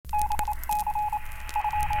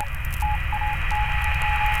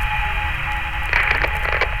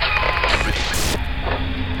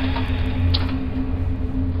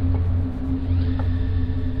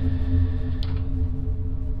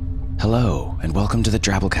and welcome to the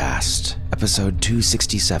Drabblecast, episode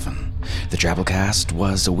 267. The Drabblecast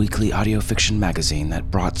was a weekly audio fiction magazine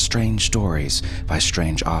that brought strange stories by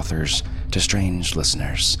strange authors to strange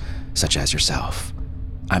listeners, such as yourself.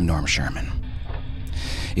 I'm Norm Sherman.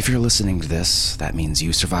 If you're listening to this, that means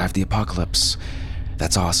you survived the apocalypse.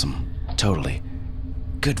 That's awesome. Totally.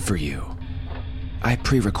 Good for you. I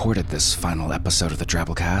pre-recorded this final episode of the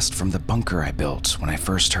Drabblecast from the bunker I built when I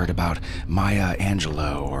first heard about Maya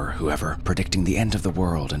Angelou or whoever predicting the end of the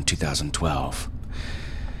world in 2012.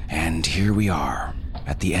 And here we are,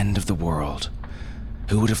 at the end of the world.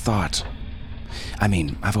 Who would have thought? I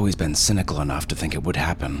mean, I've always been cynical enough to think it would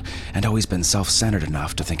happen, and always been self-centered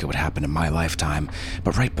enough to think it would happen in my lifetime,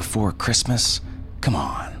 but right before Christmas? Come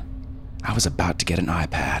on. I was about to get an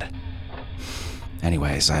iPad.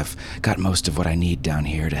 Anyways, I've got most of what I need down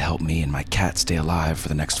here to help me and my cat stay alive for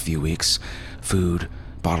the next few weeks. Food,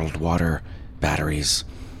 bottled water, batteries.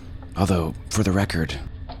 Although, for the record,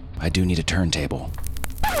 I do need a turntable.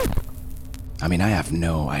 I mean, I have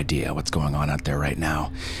no idea what's going on out there right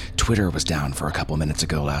now. Twitter was down for a couple minutes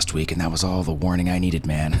ago last week, and that was all the warning I needed,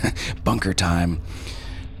 man. Bunker time.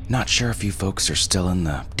 Not sure if you folks are still in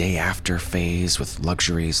the day after phase with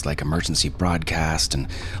luxuries like emergency broadcast and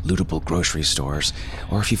lootable grocery stores,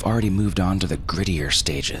 or if you've already moved on to the grittier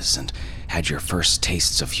stages and had your first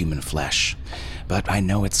tastes of human flesh. But I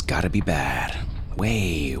know it's gotta be bad.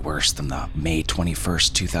 Way worse than the May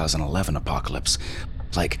 21st, 2011 apocalypse.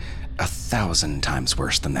 Like 1,000 times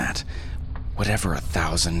worse than that. Whatever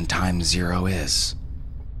 1,000 times 0 is.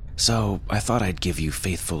 So, I thought I'd give you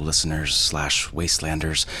faithful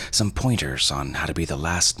listeners/wastelanders some pointers on how to be the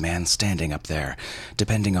last man standing up there,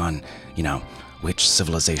 depending on, which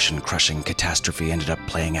civilization-crushing catastrophe ended up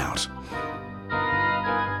playing out.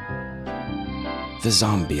 The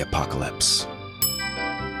zombie apocalypse.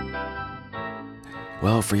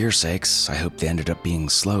 Well, for your sakes, I hope they ended up being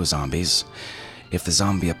slow zombies. If the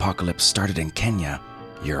zombie apocalypse started in Kenya,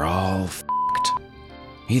 you're all f***ed.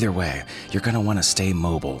 Either way, you're gonna want to stay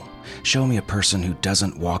mobile. Show me a person who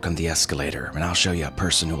doesn't walk on the escalator, and I'll show you a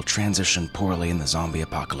person who will transition poorly in the zombie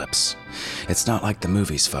apocalypse. It's not like the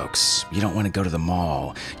movies, folks. You don't want to go to the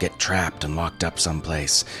mall, get trapped and locked up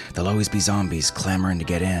someplace. There'll always be zombies clamoring to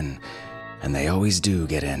get in. And they always do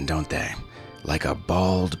get in, don't they? Like a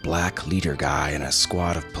bald, black leader guy in a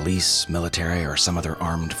squad of police, military, or some other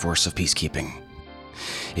armed force of peacekeeping.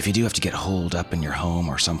 If you do have to get holed up in your home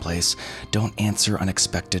or someplace, don't answer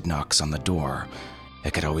unexpected knocks on the door.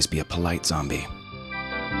 It could always be a polite zombie.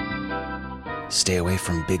 Stay away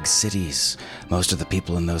from big cities. Most of the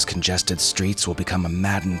people in those congested streets will become a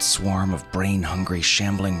maddened swarm of brain-hungry,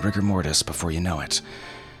 shambling rigor mortis before you know it.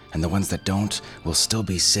 And the ones that don't will still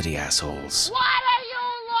be city assholes. What are you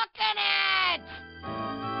looking at?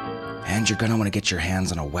 And you're gonna want to get your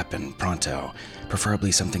hands on a weapon pronto,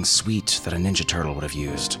 preferably something sweet that a Ninja Turtle would have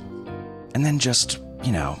used. And then just,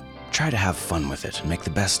 try to have fun with it and make the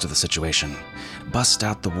best of the situation. Bust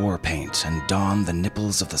out the war paint and don the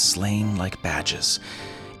nipples of the slain like badges.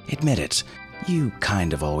 Admit it, you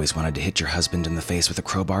kind of always wanted to hit your husband in the face with a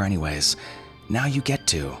crowbar anyways. Now you get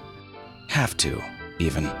to. Have to,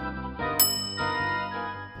 even.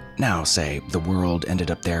 Now, say, the world ended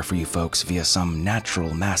up there for you folks via some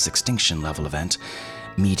natural mass extinction level event.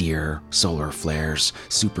 Meteor, solar flares,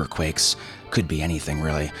 superquakes, could be anything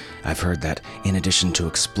really. I've heard that in addition to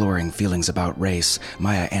exploring feelings about race,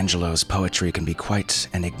 Maya Angelou's poetry can be quite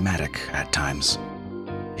enigmatic at times.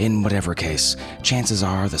 In whatever case, chances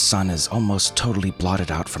are the sun is almost totally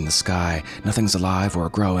blotted out from the sky, nothing's alive or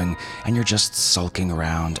growing, and you're just sulking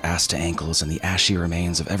around ass to ankles in the ashy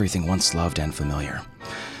remains of everything once loved and familiar.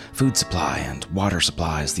 Food supply and water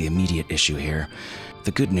supply is the immediate issue here.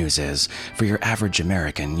 The good news is, for your average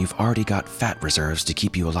American, you've already got fat reserves to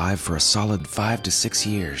keep you alive for a solid 5 to 6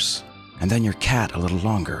 years. And then your cat a little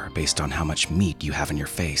longer, based on how much meat you have in your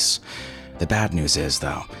face. The bad news is,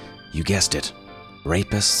 though, you guessed it,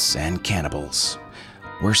 rapists and cannibals.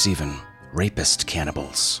 Worse even, rapist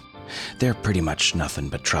cannibals. They're pretty much nothing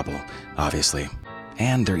but trouble, obviously.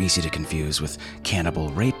 And they're easy to confuse with cannibal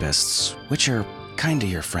rapists, which are kinda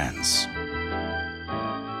your friends.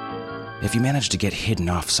 If you manage to get hidden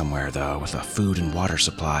off somewhere, though, with a food and water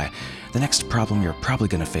supply, the next problem you're probably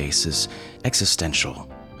going to face is existential.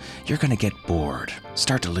 You're going to get bored,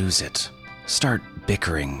 start to lose it, start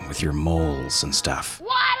bickering with your moles and stuff.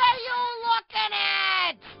 What are you looking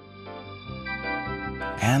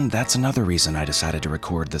at? And that's another reason I decided to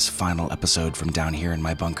record this final episode from down here in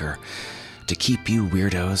my bunker, to keep you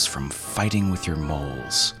weirdos from fighting with your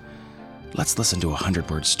moles. Let's listen to a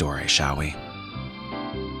 100-word story, shall we?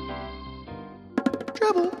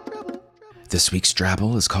 This week's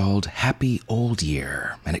Drabble is called Happy Old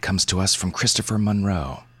Year, and it comes to us from Christopher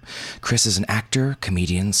Monroe. Chris is an actor,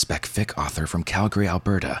 comedian, spec-fic author from Calgary,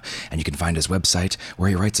 Alberta, and you can find his website where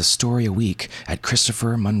he writes a story a week at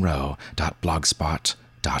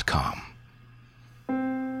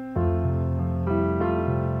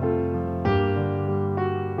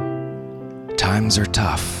christophermonroe.blogspot.com. Times are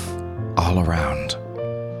tough, all around.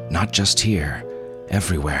 Not just here,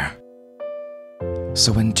 everywhere.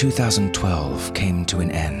 So when 2012 came to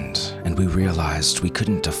an end and we realized we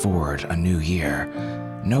couldn't afford a new year,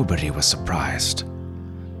 nobody was surprised.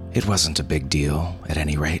 It wasn't a big deal, at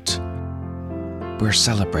any rate. We're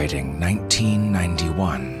celebrating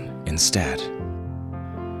 1991 instead.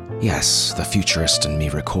 Yes, the futurist in me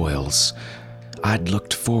recoils. I'd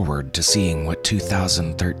looked forward to seeing what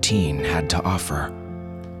 2013 had to offer.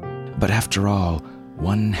 But after all,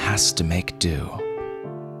 one has to make do.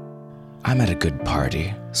 I'm at a good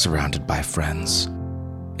party, surrounded by friends.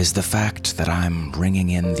 Is the fact that I'm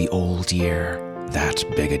ringing in the old year that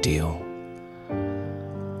big a deal?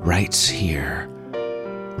 Right here,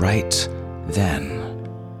 right then,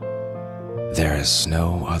 there's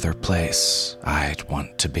no other place I'd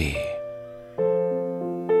want to be.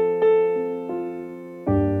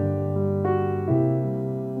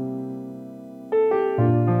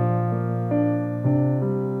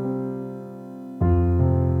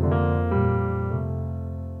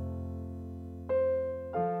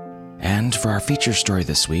 And for our feature story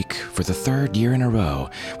this week, for the third year in a row,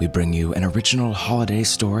 we bring you an original holiday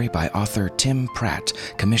story by author Tim Pratt,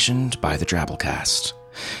 commissioned by the Drabblecast.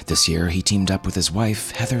 This year, he teamed up with his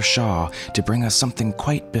wife, Heather Shaw, to bring us something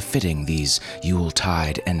quite befitting these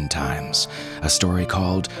Yuletide end times, a story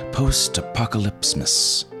called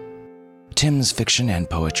Postapocalypsemas. Tim's fiction and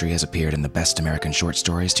poetry has appeared in the Best American Short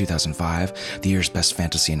Stories 2005, the year's Best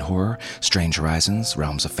Fantasy and Horror, Strange Horizons,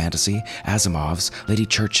 Realms of Fantasy, Asimov's, Lady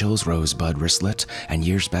Churchill's Rosebud Wristlet, and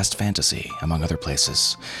Year's Best Fantasy, among other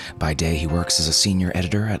places. By day, he works as a senior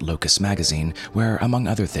editor at Locus Magazine, where, among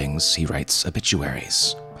other things, he writes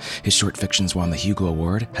obituaries. His short fictions won the Hugo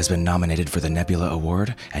Award, has been nominated for the Nebula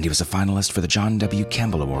Award, and he was a finalist for the John W.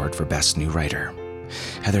 Campbell Award for Best New Writer.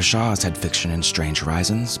 Heather Shaw has had fiction in Strange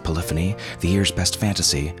Horizons, Polyphony, the year's Best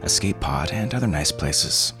Fantasy, Escape Pod, and other nice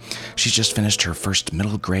places. She's just finished her first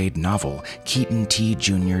middle-grade novel, Keaton T.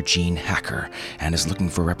 Jr. Gene Hacker, and is looking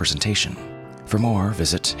for representation. For more,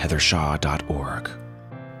 visit heathershaw.org.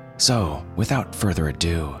 So, without further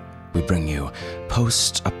ado, we bring you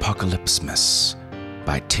Postapocalypsemas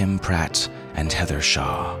by Tim Pratt and Heather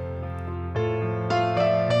Shaw.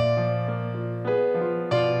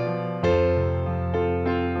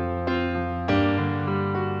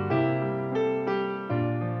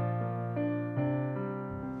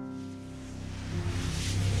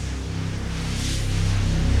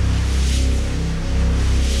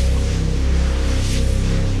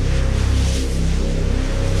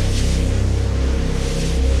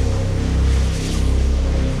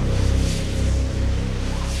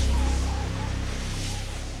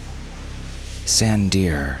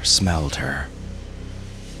 Sandeer smelled her.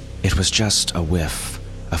 It was just a whiff,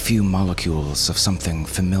 a few molecules of something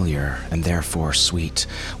familiar and therefore sweet,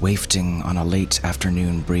 wafting on a late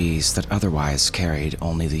afternoon breeze that otherwise carried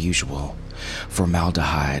only the usual.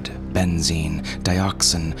 Formaldehyde, benzene,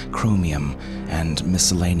 dioxin, chromium, and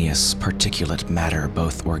miscellaneous particulate matter,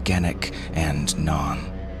 both organic and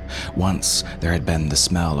non. Once there had been the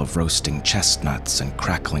smell of roasting chestnuts and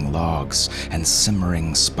crackling logs and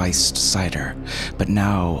simmering spiced cider, but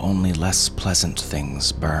now only less pleasant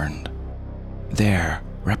things burned. There,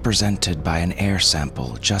 represented by an air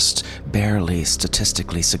sample just barely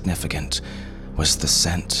statistically significant, was the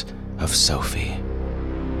scent of Sophie.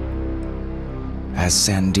 As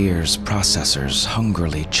Sandeer's processors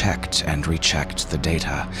hungrily checked and rechecked the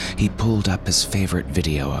data, he pulled up his favorite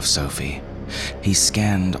video of Sophie. He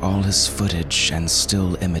scanned all his footage and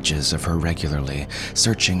still images of her regularly,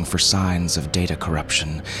 searching for signs of data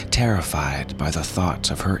corruption, terrified by the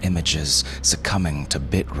thought of her images succumbing to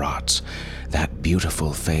bit rot, that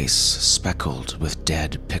beautiful face speckled with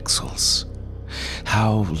dead pixels.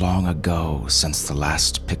 How long ago since the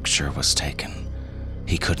last picture was taken?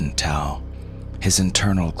 He couldn't tell. His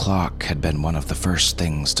internal clock had been one of the first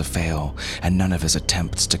things to fail, and none of his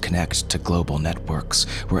attempts to connect to global networks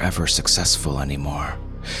were ever successful anymore.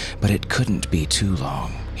 But it couldn't be too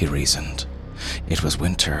long, he reasoned. It was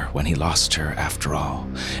winter when he lost her, after all,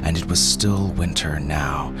 and it was still winter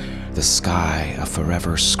now, the sky a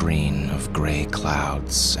forever screen of gray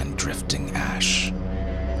clouds and drifting ash.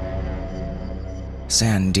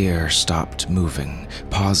 Sandeer stopped moving,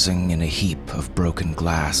 pausing in a heap of broken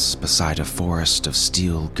glass beside a forest of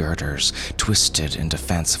steel girders twisted into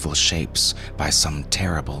fanciful shapes by some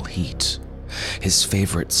terrible heat. His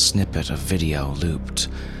favorite snippet of video looped,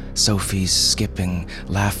 Sophie's skipping,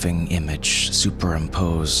 laughing image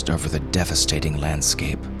superimposed over the devastating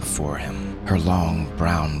landscape before him, her long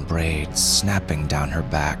brown braids snapping down her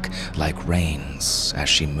back like reins as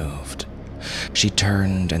she moved. She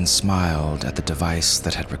turned and smiled at the device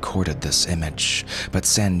that had recorded this image, but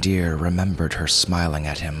Sandeer remembered her smiling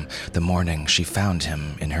at him the morning she found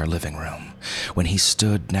him in her living room, when he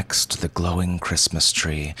stood next to the glowing Christmas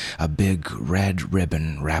tree, a big red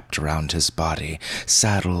ribbon wrapped around his body,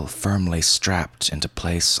 saddle firmly strapped into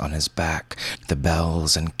place on his back, the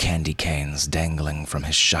bells and candy canes dangling from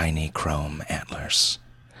his shiny chrome antlers.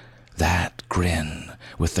 That grin,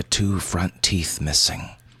 with the 2 front teeth missing.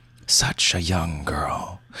 Such a young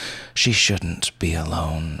girl. She shouldn't be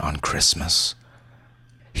alone on Christmas.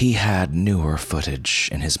 He had newer footage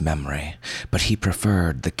in his memory, but he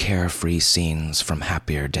preferred the carefree scenes from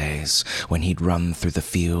happier days when he'd run through the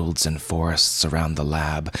fields and forests around the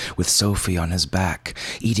lab with Sophie on his back,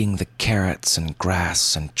 eating the carrots and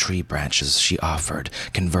grass and tree branches she offered,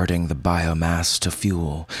 converting the biomass to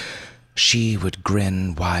fuel. She would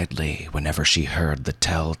grin widely whenever she heard the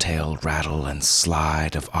telltale rattle and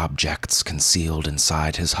slide of objects concealed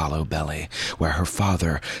inside his hollow belly, where her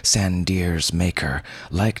father, Sandeer's maker,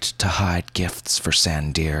 liked to hide gifts for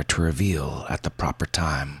Sandeer to reveal at the proper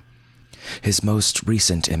time. His most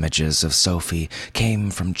recent images of Sophie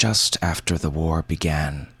came from just after the war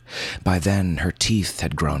began. By then, her teeth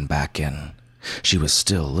had grown back in. She was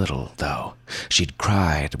still little, though. She'd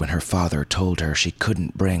cried when her father told her she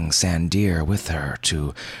couldn't bring Sandeer with her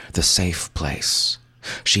to the safe place.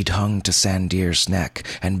 She'd hung to Sandeer's neck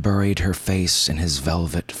and buried her face in his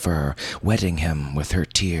velvet fur, wetting him with her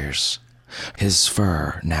tears. His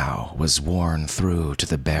fur now was worn through to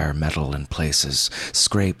the bare metal in places,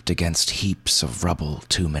 scraped against heaps of rubble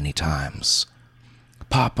too many times.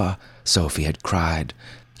 "Papa," Sophie had cried,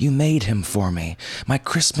 "you made him for me, my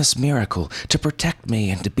Christmas miracle, to protect me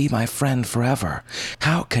and to be my friend forever.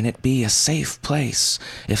 How can it be a safe place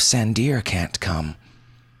if Sandeer can't come?"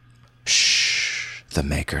 "Shh," the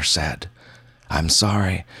maker said. "I'm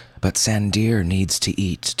sorry, but Sandeer needs to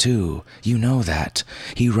eat too. You know that.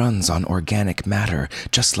 He runs on organic matter,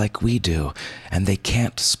 just like we do, and they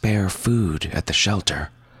can't spare food at the shelter."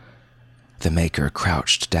 The maker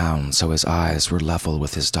crouched down so his eyes were level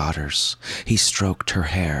with his daughter's. He stroked her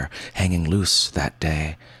hair, hanging loose that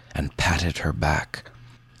day, and patted her back.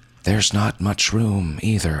 "There's not much room,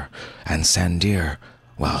 either, and Sandeer,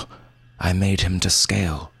 well, I made him to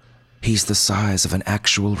scale. He's the size of an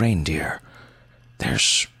actual reindeer.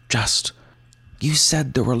 There's just... You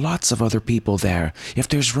said there were lots of other people there. If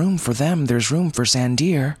there's room for them, there's room for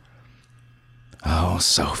Sandeer." "Oh,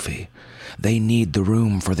 Sophie, they need the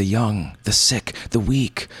room for the young, the sick, the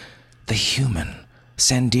weak, the human.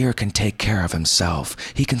 Sandeer can take care of himself.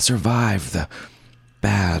 He can survive the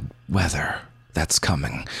bad weather that's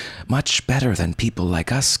coming much better than people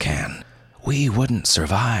like us can. We wouldn't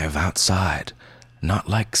survive outside, not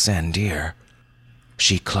like Sandeer."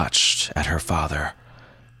 She clutched at her father.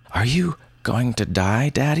 "Are you going to die,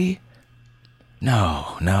 Daddy?"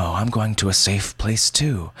 No, I'm going to a safe place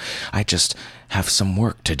too. I just have some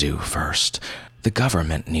work to do first. The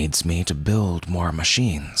government needs me to build more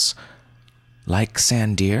machines." "Like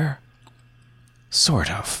Sandeer?" "Sort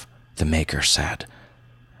of," the maker said,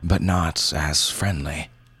 "but not as friendly.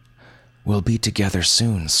 We'll be together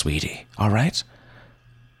soon, sweetie, all right?"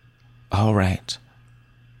 "All right."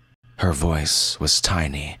 Her voice was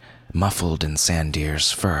tiny, muffled in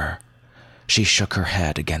Sandeer's fur. She shook her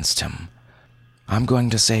head against him. "I'm going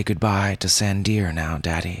to say goodbye to Sandeer now,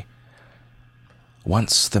 Daddy."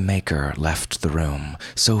 Once the maker left the room,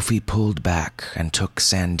 Sophie pulled back and took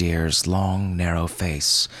Sandeer's long, narrow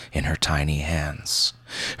face in her tiny hands.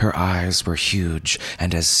 Her eyes were huge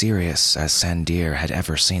and as serious as Sandeer had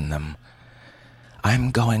ever seen them.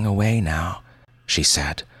 "I'm going away now," she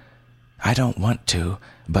said. "I don't want to,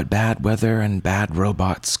 but bad weather and bad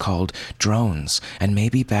robots called drones and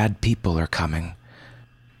maybe bad people are coming.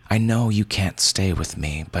 I know you can't stay with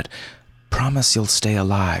me, but promise you'll stay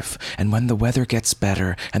alive, and when the weather gets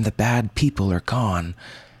better and the bad people are gone,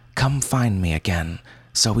 come find me again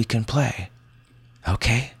so we can play.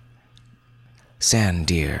 Okay?"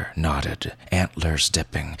 Sandeer nodded, antlers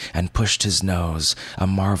dipping, and pushed his nose, a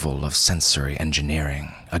marvel of sensory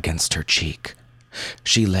engineering, against her cheek.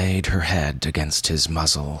 She laid her head against his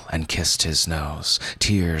muzzle and kissed his nose,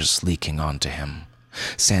 tears leaking onto him.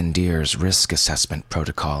 Sandeer's risk assessment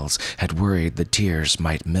protocols had worried the tears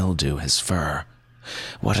might mildew his fur.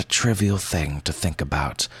 What a trivial thing to think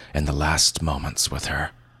about in the last moments with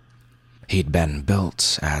her. He'd been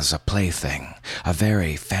built as a plaything, a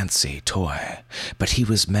very fancy toy, but he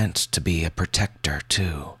was meant to be a protector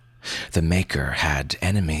too. The maker had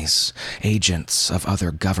enemies, agents of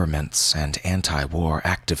other governments and anti-war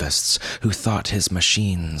activists who thought his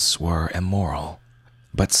machines were immoral.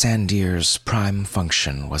 But Sandeer's prime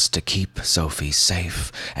function was to keep Sophie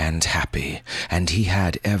safe and happy, and he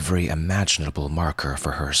had every imaginable marker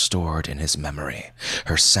for her stored in his memory.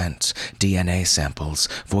 Her scent, DNA samples,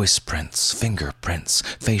 voice prints, fingerprints,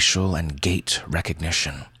 facial and gait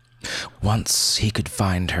recognition. Once he could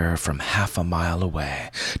find her from half a mile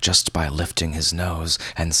away, just by lifting his nose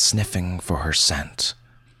and sniffing for her scent.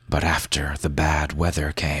 But after the bad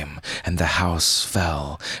weather came, and the house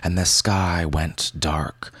fell, and the sky went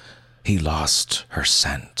dark, he lost her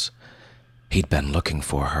scent. He'd been looking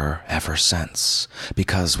for her ever since,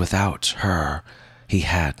 because without her, he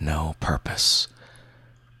had no purpose.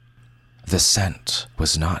 The scent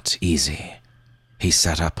was not easy. He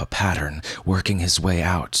set up a pattern, working his way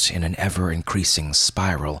out in an ever-increasing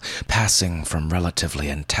spiral, passing from relatively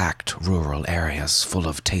intact rural areas full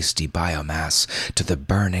of tasty biomass to the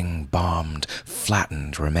burning, bombed,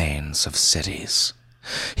 flattened remains of cities.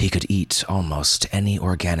 He could eat almost any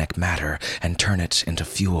organic matter and turn it into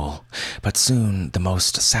fuel, but soon the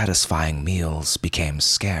most satisfying meals became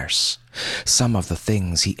scarce. Some of the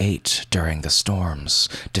things he ate during the storms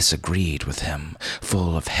disagreed with him,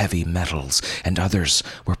 full of heavy metals, and others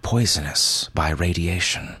were poisonous by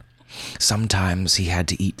radiation. Sometimes he had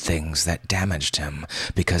to eat things that damaged him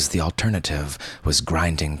because the alternative was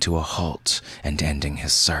grinding to a halt and ending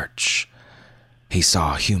his search. He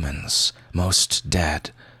saw humans, most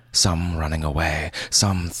dead, some running away,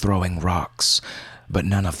 some throwing rocks, but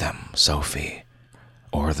none of them Sophie,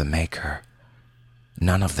 or the Maker.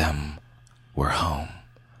 None of them were home.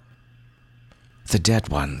 The dead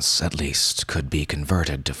ones, at least, could be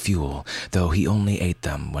converted to fuel, though he only ate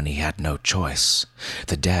them when he had no choice.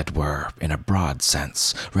 The dead were, in a broad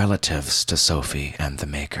sense, relatives to Sophie and the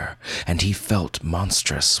Maker, and he felt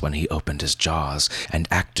monstrous when he opened his jaws and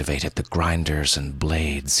activated the grinders and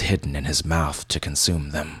blades hidden in his mouth to consume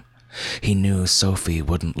them. He knew Sophie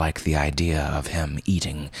wouldn't like the idea of him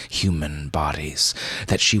eating human bodies,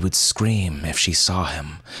 that she would scream if she saw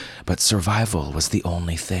him, but survival was the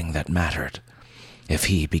only thing that mattered. If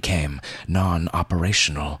he became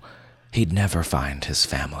non-operational, he'd never find his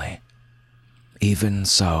family. Even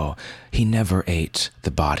so, he never ate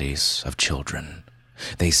the bodies of children.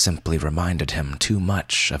 They simply reminded him too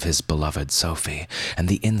much of his beloved Sophie, and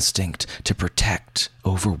the instinct to protect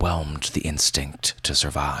overwhelmed the instinct to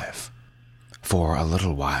survive. For a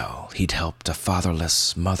little while, he'd helped a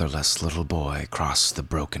fatherless, motherless little boy cross the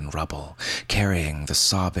broken rubble, carrying the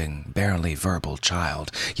sobbing, barely verbal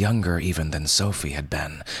child, younger even than Sophie had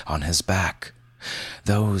been, on his back.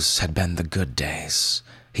 Those had been the good days.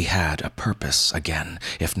 He had a purpose again,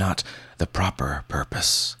 if not the proper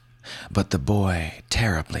purpose. But the boy,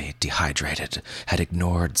 terribly dehydrated, had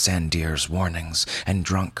ignored Sandeer's warnings and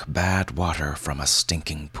drunk bad water from a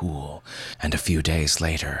stinking pool, and a few days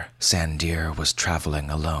later, Sandeer was traveling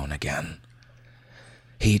alone again.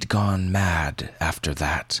 He'd gone mad after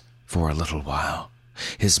that for a little while.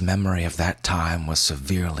 His memory of that time was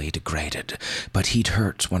severely degraded, but he'd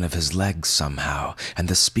hurt one of his legs somehow, and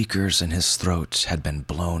the speakers in his throat had been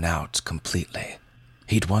blown out completely.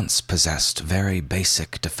 He'd once possessed very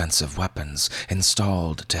basic defensive weapons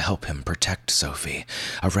installed to help him protect Sophie,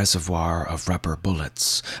 a reservoir of rubber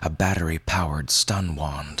bullets, a battery-powered stun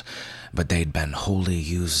wand, but they'd been wholly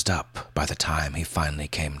used up by the time he finally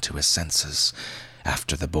came to his senses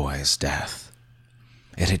after the boy's death.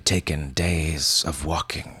 It had taken days of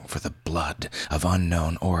walking for the blood of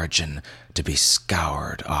unknown origin to be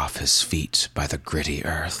scoured off his feet by the gritty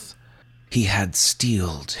earth. He had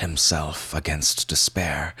steeled himself against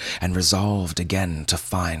despair and resolved again to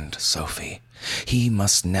find Sophie. He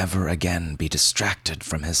must never again be distracted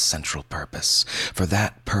from his central purpose, for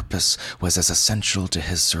that purpose was as essential to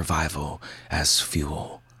his survival as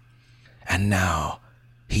fuel. And now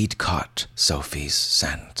he'd caught Sophie's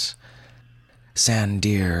scent.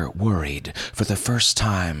 Sandeer worried for the first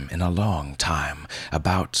time in a long time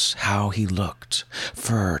about how he looked,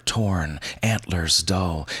 fur torn, antlers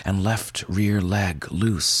dull, and left rear leg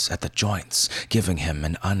loose at the joints, giving him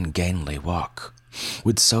an ungainly walk.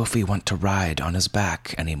 Would Sophie want to ride on his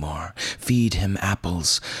back anymore, feed him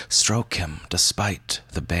apples, stroke him despite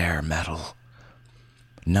the bare metal?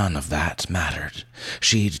 None of that mattered.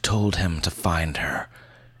 She'd told him to find her,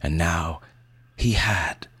 and now He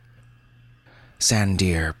had.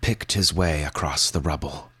 Sandeer picked his way across the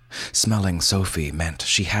rubble. Smelling Sophie meant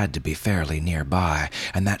she had to be fairly nearby,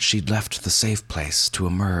 and that she'd left the safe place to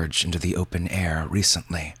emerge into the open air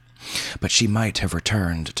recently. But she might have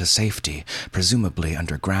returned to safety, presumably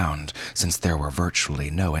underground, since there were virtually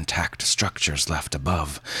no intact structures left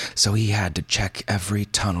above, so he had to check every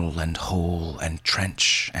tunnel and hole and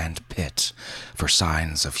trench and pit for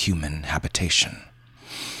signs of human habitation.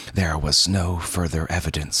 There was no further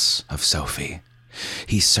evidence of Sophie.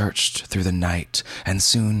 He searched through the night and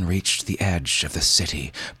soon reached the edge of the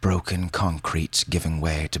city, broken concrete giving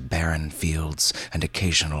way to barren fields and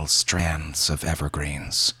occasional strands of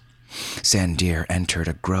evergreens. Sandeer entered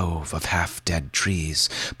a grove of half-dead trees,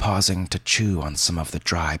 pausing to chew on some of the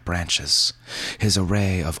dry branches. His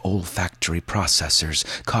array of olfactory processors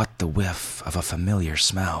caught the whiff of a familiar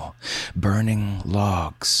smell, burning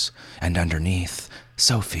logs, and underneath,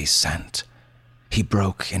 Sophie's scent. He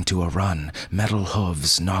broke into a run, metal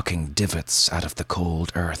hooves knocking divots out of the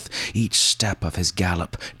cold earth, each step of his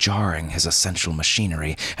gallop jarring his essential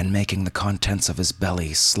machinery and making the contents of his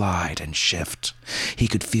belly slide and shift. He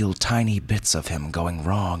could feel tiny bits of him going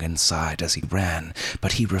wrong inside as he ran,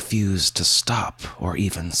 but he refused to stop or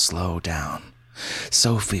even slow down.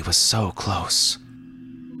 Sophie was so close.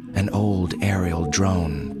 An old aerial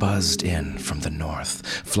drone buzzed in from the north,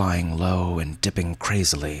 flying low and dipping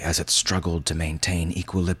crazily as it struggled to maintain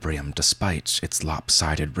equilibrium despite its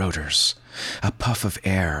lopsided rotors. A puff of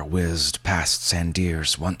air whizzed past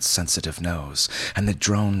Sandeer's once sensitive nose, and the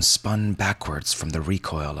drone spun backwards from the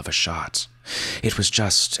recoil of a shot. It was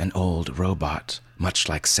just an old robot, much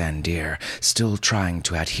like Sandeer, still trying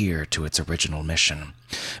to adhere to its original mission,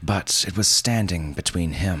 but it was standing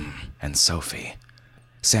between him and Sophie.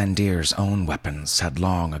 Sandeer's own weapons had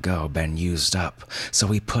long ago been used up, so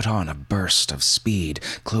he put on a burst of speed,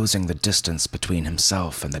 closing the distance between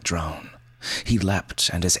himself and the drone. He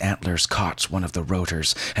leapt, and his antlers caught one of the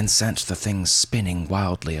rotors and sent the thing spinning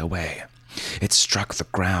wildly away. It struck the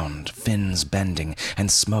ground, fins bending,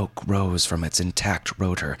 and smoke rose from its intact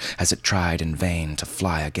rotor as it tried in vain to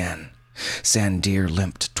fly again. Sandeer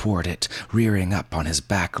limped toward it, rearing up on his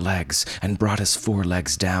back legs, and brought his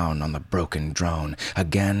forelegs down on the broken drone,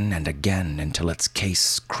 again and again until its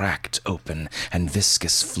case cracked open and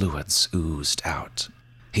viscous fluids oozed out.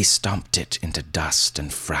 He stomped it into dust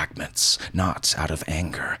and fragments, not out of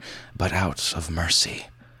anger, but out of mercy.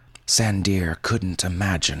 Sandeer couldn't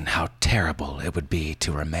imagine how terrible it would be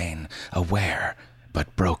to remain aware,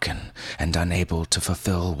 but broken and unable to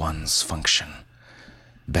fulfill one's function.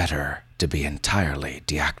 Better to be entirely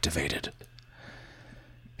deactivated.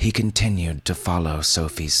 He continued to follow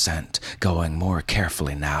Sophie's scent, going more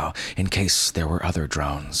carefully now in case there were other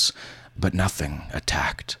drones, but nothing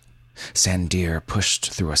attacked. Sandeer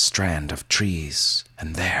pushed through a strand of trees,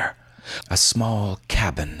 and there, a small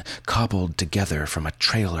cabin cobbled together from a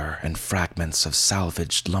trailer and fragments of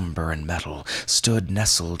salvaged lumber and metal stood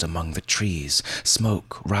nestled among the trees,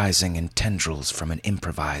 smoke rising in tendrils from an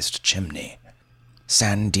improvised chimney.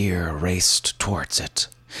 Sandeer raced towards it.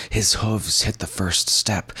 His hooves hit the first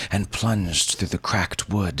step and plunged through the cracked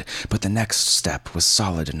wood, but the next step was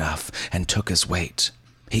solid enough and took his weight.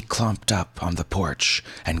 He clumped up on the porch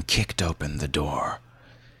and kicked open the door.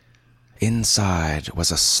 Inside was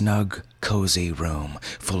a snug, cozy room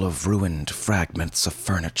full of ruined fragments of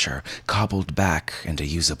furniture cobbled back into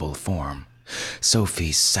usable form.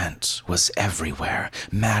 Sophie's scent was everywhere,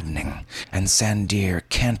 maddening, and Sandeer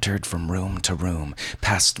cantered from room to room,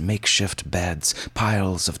 past makeshift beds,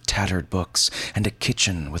 piles of tattered books, and a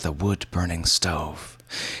kitchen with a wood-burning stove.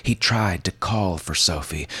 He tried to call for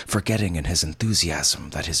Sophie, forgetting in his enthusiasm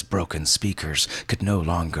that his broken speakers could no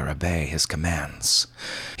longer obey his commands.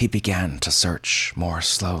 He began to search more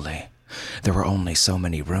slowly. There were only so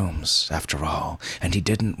many rooms, after all, and he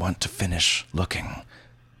didn't want to finish looking.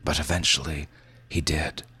 But eventually, he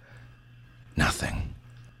did. Nothing.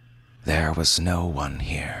 There was no one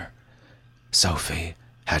here. Sophie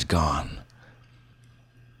had gone.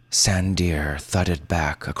 Sandeer thudded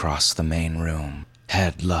back across the main room,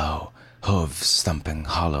 head low, hooves thumping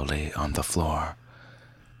hollowly on the floor.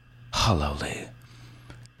 Hollowly.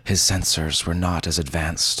 His sensors were not as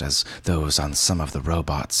advanced as those on some of the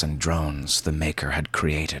robots and drones the Maker had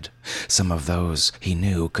created. Some of those, he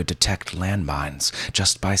knew, could detect landmines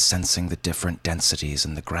just by sensing the different densities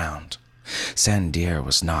in the ground. Sandeer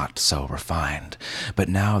was not so refined, but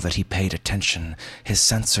now that he paid attention, his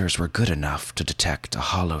sensors were good enough to detect a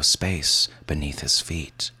hollow space beneath his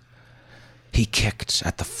feet. He kicked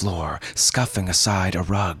at the floor, scuffing aside a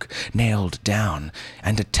rug, nailed down,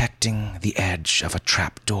 and detecting the edge of a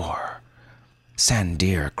trap door.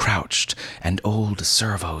 Sandeer crouched, and old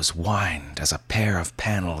servos whined as a pair of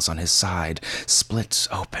panels on his side split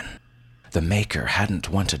open. The Maker hadn't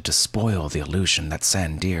wanted to spoil the illusion that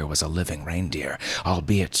Sandeer was a living reindeer,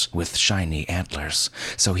 albeit with shiny antlers,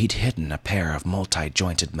 so he'd hidden a pair of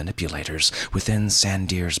multi-jointed manipulators within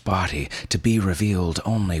Sandeer's body to be revealed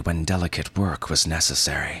only when delicate work was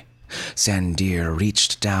necessary. Sandeer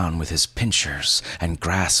reached down with his pinchers and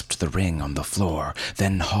grasped the ring on the floor,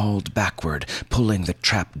 then hauled backward, pulling the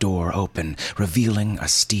trap door open, revealing a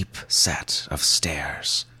steep set of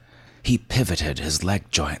stairs. He pivoted his leg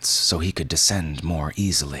joints so he could descend more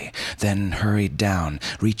easily, then hurried down,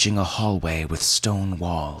 reaching a hallway with stone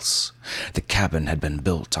walls. The cabin had been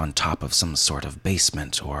built on top of some sort of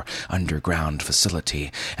basement or underground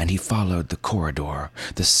facility, and he followed the corridor.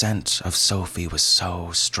 The scent of Sophie was so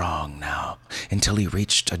strong now, until he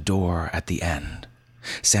reached a door at the end.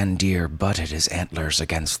 Sandeer butted his antlers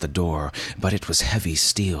against the door, but it was heavy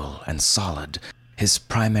steel and solid. His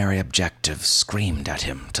primary objective screamed at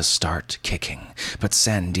him to start kicking, but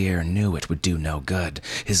Sandeer knew it would do no good.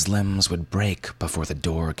 His limbs would break before the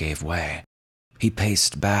door gave way. He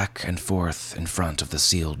paced back and forth in front of the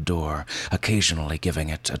sealed door, occasionally giving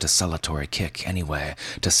it a desultory kick anyway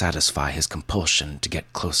to satisfy his compulsion to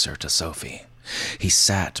get closer to Sophie. He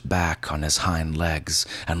sat back on his hind legs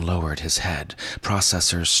and lowered his head,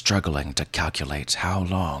 processors struggling to calculate how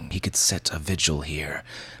long he could sit a vigil here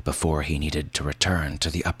before he needed to return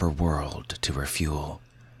to the upper world to refuel.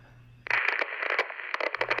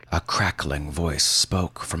 A crackling voice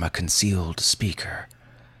spoke from a concealed speaker,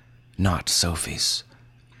 not Sophie's.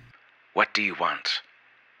 "What do you want?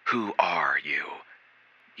 Who are you?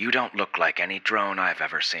 You don't look like any drone I've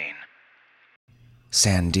ever seen."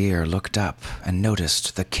 Sandeer looked up and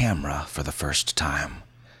noticed the camera for the first time.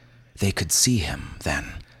 They could see him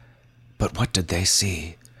then, but what did they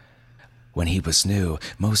see? When he was new,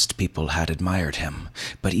 most people had admired him,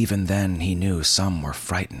 but even then he knew some were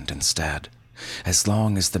frightened instead. As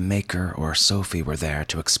long as the Maker or Sophie were there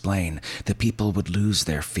to explain, the people would lose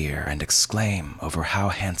their fear and exclaim over how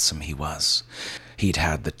handsome he was. He'd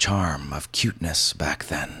had the charm of cuteness back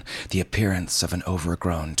then, the appearance of an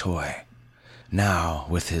overgrown toy. Now,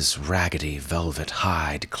 with his raggedy velvet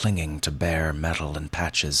hide clinging to bare metal in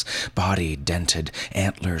patches, body dented,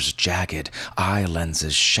 antlers jagged, eye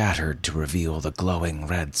lenses shattered to reveal the glowing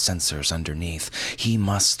red sensors underneath, he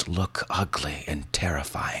must look ugly and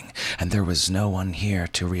terrifying, and there was no one here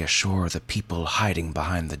to reassure the people hiding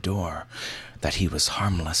behind the door that he was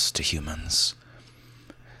harmless to humans.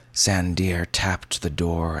 Sandeer tapped the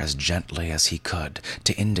door as gently as he could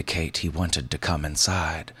to indicate he wanted to come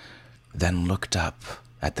inside, then looked up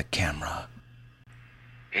at the camera.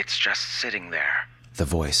 "It's just sitting there," the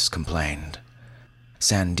voice complained.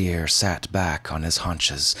 Sandeer sat back on his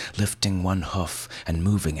haunches, lifting one hoof and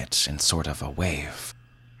moving it in sort of a wave.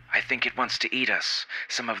 "I think it wants to eat us.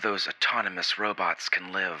 Some of those autonomous robots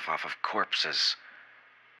can live off of corpses."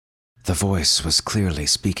 The voice was clearly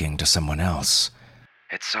speaking to someone else.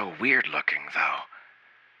 "It's so weird looking, though."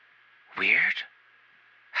 "Weird?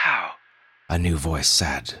 How?" A new voice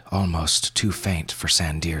said, almost too faint for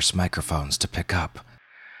Sandeer's microphones to pick up.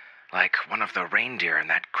 "Like one of the reindeer in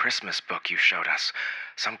that Christmas book you showed us.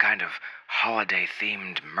 Some kind of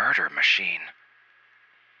holiday-themed murder machine."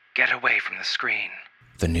 "Get away from the screen,"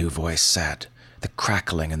 the new voice said. The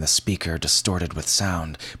crackling in the speaker distorted with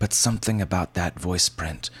sound, but something about that voice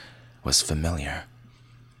print was familiar.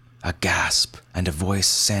 A gasp, and a voice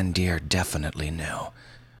Sandeer definitely knew.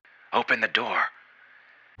 "Open the door."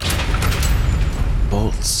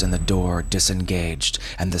 Bolts in the door disengaged,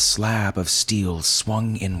 and the slab of steel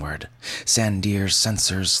swung inward. Sandeer's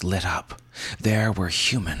sensors lit up. There were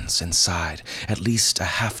humans inside, at least a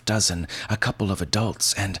half dozen, a couple of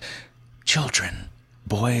adults, and children,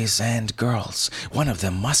 boys and girls. One of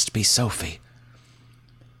them must be Sophie.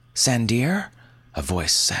 "Sandeer?" a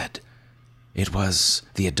voice said. It was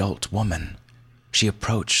the adult woman. She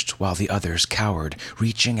approached while the others cowered,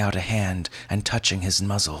 reaching out a hand and touching his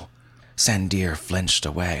muzzle. Sandeer flinched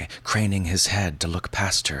away, craning his head to look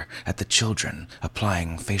past her at the children,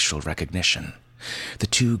 applying facial recognition. The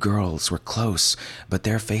two girls were close, but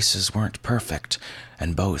their faces weren't perfect,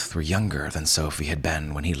 and both were younger than Sophie had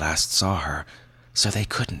been when he last saw her, so they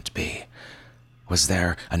couldn't be. Was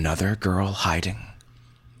there another girl hiding?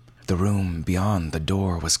 The room beyond the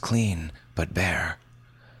door was clean, but bare.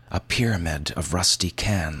 A pyramid of rusty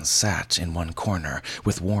cans sat in one corner,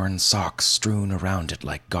 with worn socks strewn around it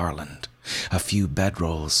like garland. A few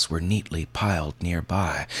bedrolls were neatly piled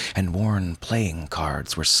nearby, and worn playing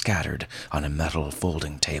cards were scattered on a metal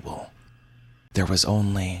folding table. There was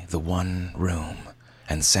only the one room,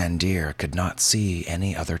 and Sandeer could not see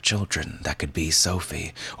any other children that could be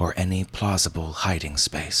Sophie or any plausible hiding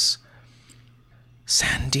space.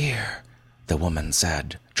 "Sandeer," the woman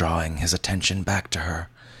said, drawing his attention back to her.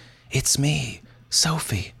 "It's me,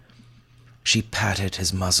 Sophie." She patted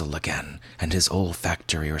his muzzle again, and his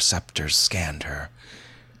olfactory receptors scanned her.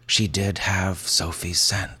 She did have Sophie's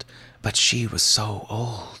scent, but she was so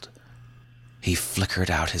old. He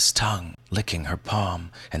flickered out his tongue, licking her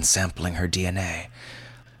palm and sampling her DNA.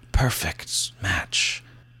 Perfect match.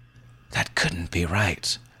 That couldn't be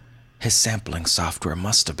right. His sampling software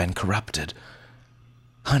must have been corrupted.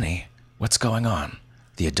 "Honey, what's going on?"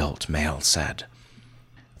 the adult male said.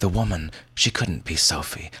 The woman, she couldn't be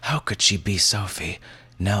Sophie. How could she be Sophie?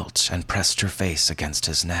 Knelt and pressed her face against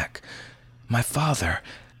his neck. "My father,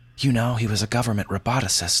 you know, he was a government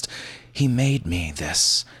roboticist. He made me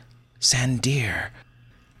this. Sandeer.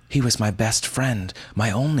 He was my best friend, my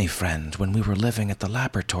only friend, when we were living at the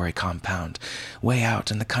laboratory compound, way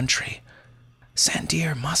out in the country.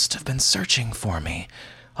 Sandeer must have been searching for me.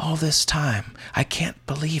 All this time, I can't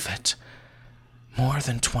believe it. More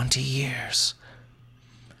than 20 years.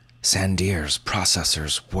 Sandeer's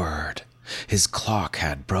processors whirred. His clock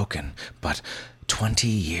had broken, but 20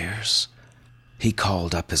 years? He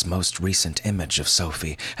called up his most recent image of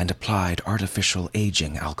Sophie and applied artificial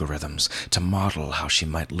aging algorithms to model how she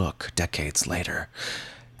might look decades later.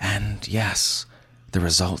 And yes, the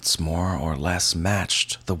results more or less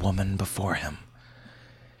matched the woman before him.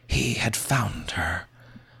 He had found her.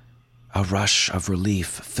 A rush of relief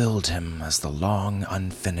filled him as the long,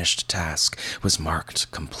 unfinished task was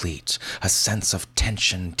marked complete, a sense of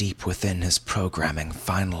tension deep within his programming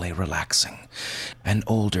finally relaxing. An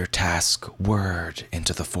older task whirred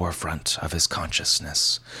into the forefront of his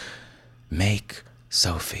consciousness. Make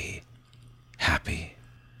Sophie happy.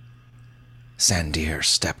 Sandeer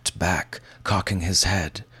stepped back, cocking his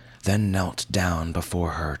head, then knelt down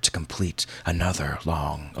before her to complete another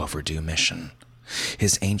long overdue mission.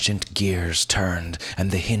 His ancient gears turned,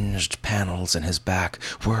 and the hinged panels in his back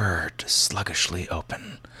whirred sluggishly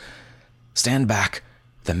open. "Stand back,"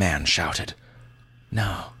 the man shouted.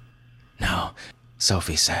 No,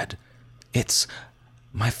 Sophie said. "It's...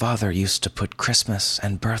 My father used to put Christmas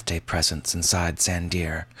and birthday presents inside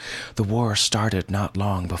Sandeer. The war started not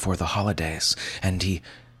long before the holidays, and he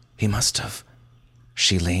must have..."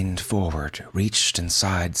 She leaned forward, reached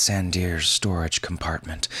inside Sandeer's storage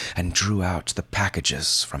compartment, and drew out the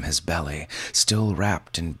packages from his belly, still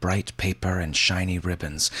wrapped in bright paper and shiny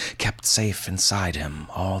ribbons, kept safe inside him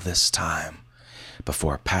all this time,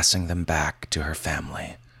 before passing them back to her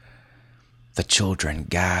family. The children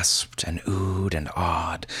gasped and oohed and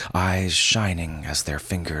awed, eyes shining as their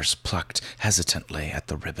fingers plucked hesitantly at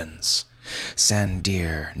the ribbons.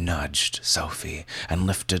 Sandeer nudged Sophie and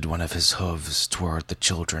lifted one of his hooves toward the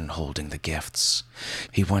children holding the gifts.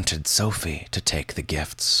 He wanted Sophie to take the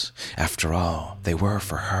gifts. After all, they were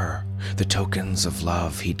for her, the tokens of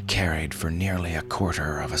love he'd carried for nearly a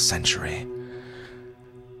quarter of a century.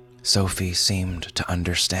 Sophie seemed to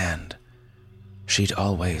understand. She'd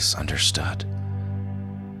always understood.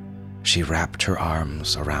 She wrapped her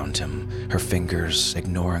arms around him, her fingers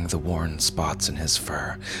ignoring the worn spots in his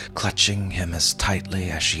fur, clutching him as tightly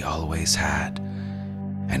as she always had,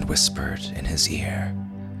 and whispered in his ear,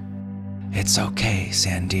 "It's okay,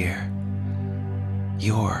 Sandeer.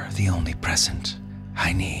 You're the only present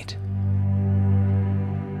I need."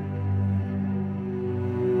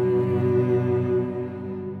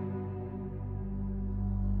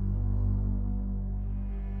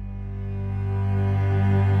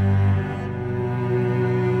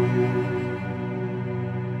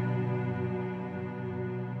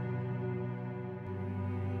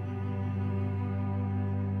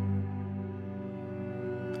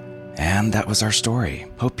 And that was our story.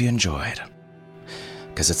 Hope you enjoyed.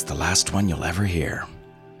 Because it's the last one you'll ever hear.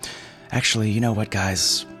 Actually, you know what,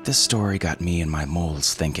 guys? This story got me and my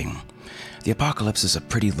moles thinking. The apocalypse is a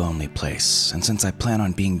pretty lonely place, and since I plan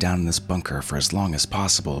on being down in this bunker for as long as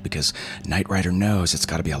possible because Knight Rider knows it's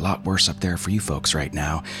got to be a lot worse up there for you folks right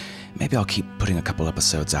now, maybe I'll keep putting a couple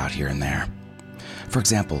episodes out here and there. For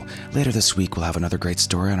example, later this week we'll have another great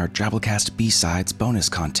story on our Drabblecast B-Sides bonus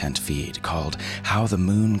content feed called How the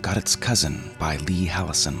Moon Got Its Cousin by Lee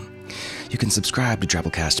Hallison. You can subscribe to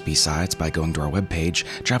Drabblecast B-Sides by going to our webpage,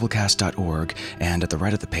 drabblecast.org, and at the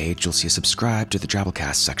right of the page you'll see a subscribe to the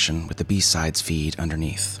Drabblecast section with the B-Sides feed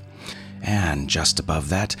underneath. And just above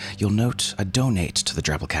that, you'll note a donate to the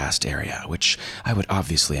Drabblecast area, which I would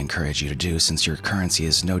obviously encourage you to do since your currency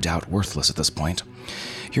is no doubt worthless at this point.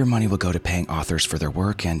 Your money will go to paying authors for their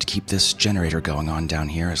work and keep this generator going on down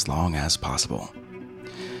here as long as possible.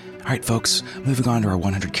 All right, folks, moving on to our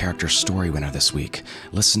 100-character story winner this week,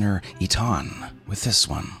 listener Itan, with this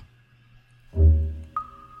one.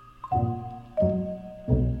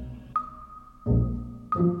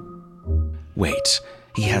 Wait,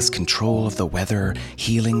 he has control of the weather,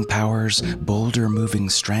 healing powers, boulder-moving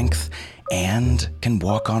strength, and can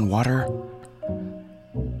walk on water?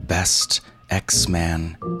 Best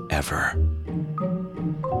X-Man ever.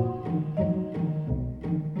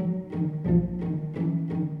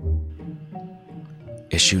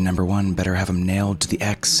 Issue number 1 better have him nailed to the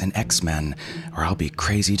X in X-Men, or I'll be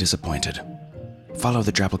crazy disappointed. Follow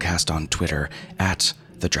the Drabblecast on Twitter at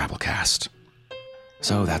the Drabblecast.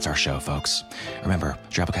 So that's our show, folks. Remember,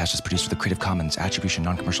 Drabblecast is produced with a Creative Commons Attribution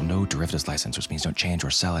Non-Commercial No Derivatives license, which means don't change or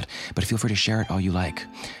sell it, but feel free to share it all you like.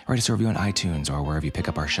 Write us a review on iTunes or wherever you pick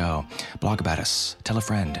up our show. Blog about us, tell a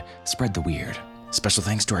friend, spread the weird. Special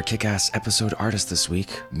thanks to our kick-ass episode artist this week,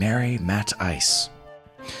 Mary Matt Ice.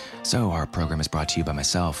 So, our program is brought to you by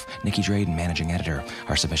myself, Nikki Drayden, managing editor,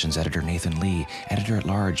 our submissions editor, Nathan Lee,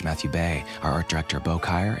 editor-at-large, Matthew Bay, our art director, Bo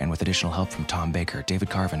Kyer, and with additional help from Tom Baker,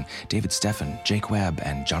 David Carvin, David Steffen, Jake Webb,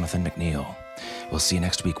 and Jonathan McNeil. We'll see you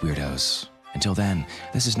next week, weirdos. Until then,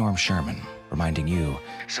 this is Norm Sherman, reminding you,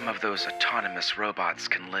 some of those autonomous robots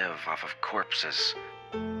can live off of corpses.